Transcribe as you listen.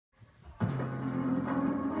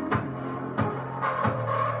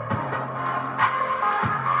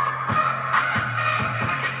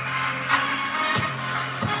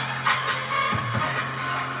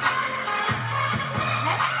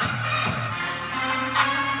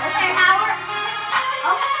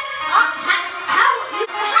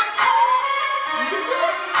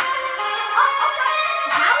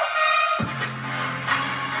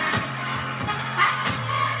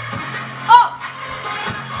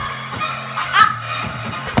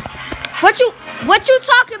What you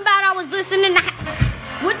talking about? I was listening to.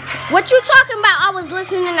 What you talking about? I was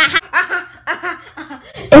listening to.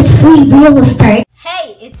 It's free real estate.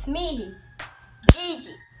 Hey, it's me,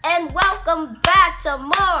 Gigi, and welcome back to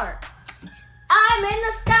more. I'm in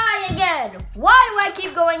the sky again. Why do I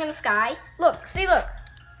keep going in the sky? Look, see,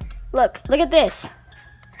 look at this.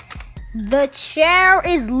 The chair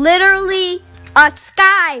is literally a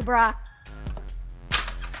sky, bruh.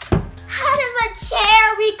 How does a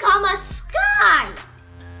chair become a sky?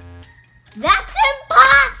 That's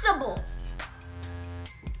impossible.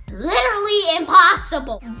 Literally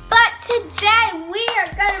impossible. But today we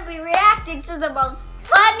are going to be reacting to the most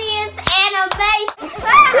funniest animations.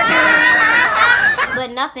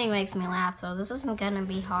 But nothing makes me laugh, so this isn't going to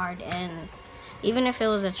be hard. And even if it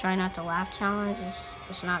was a try not to laugh challenge,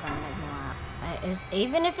 it's not going to make me laugh.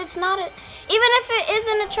 Even if it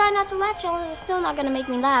isn't a try not to laugh challenge, it's still not going to make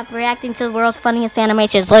me laugh. Reacting to the world's funniest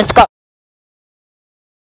animations. Let's go.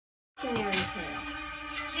 Jimmy,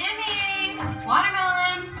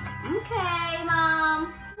 watermelon. Okay,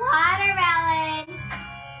 Mom. Watermelon.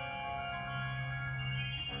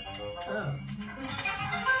 Oh.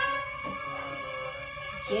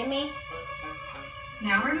 Jimmy?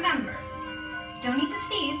 Now remember, don't eat the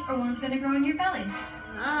seeds or one's gonna grow in your belly.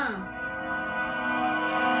 Oh.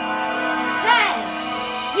 Hey!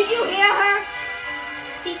 Did you hear her?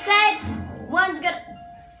 She said one's gonna...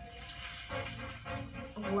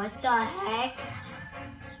 What the heck?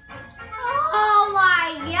 Oh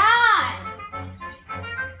my god!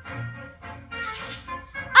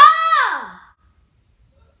 Ah!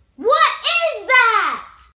 What is that?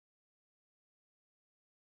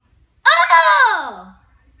 Oh!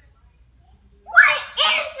 What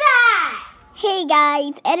is that? Hey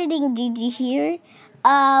guys, Editing Gigi here.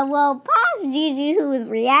 Well, past Gigi, who was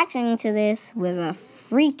reacting to this, was a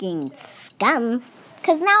freaking scum.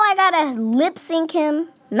 Cause now I gotta lip sync him.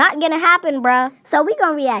 Not gonna happen, bruh. So we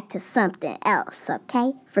gonna react to something else,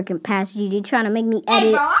 okay? Freaking past Gigi trying to make me edit.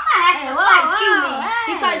 Hey, bro, I'm gonna have to fight you, man.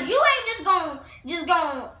 Because you ain't just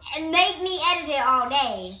gonna make me edit it all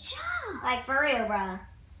day. Like, for real, bro. I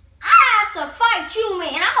have to fight you,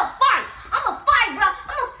 man. I'ma fight, bro.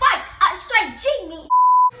 I'ma fight. Straight G me.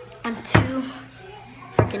 I'm too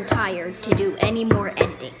freaking tired to do any more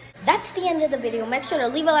editing. That's the end of the video. Make sure to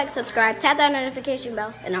leave a like, subscribe, tap that notification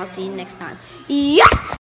bell, and I'll see you next time. Yes!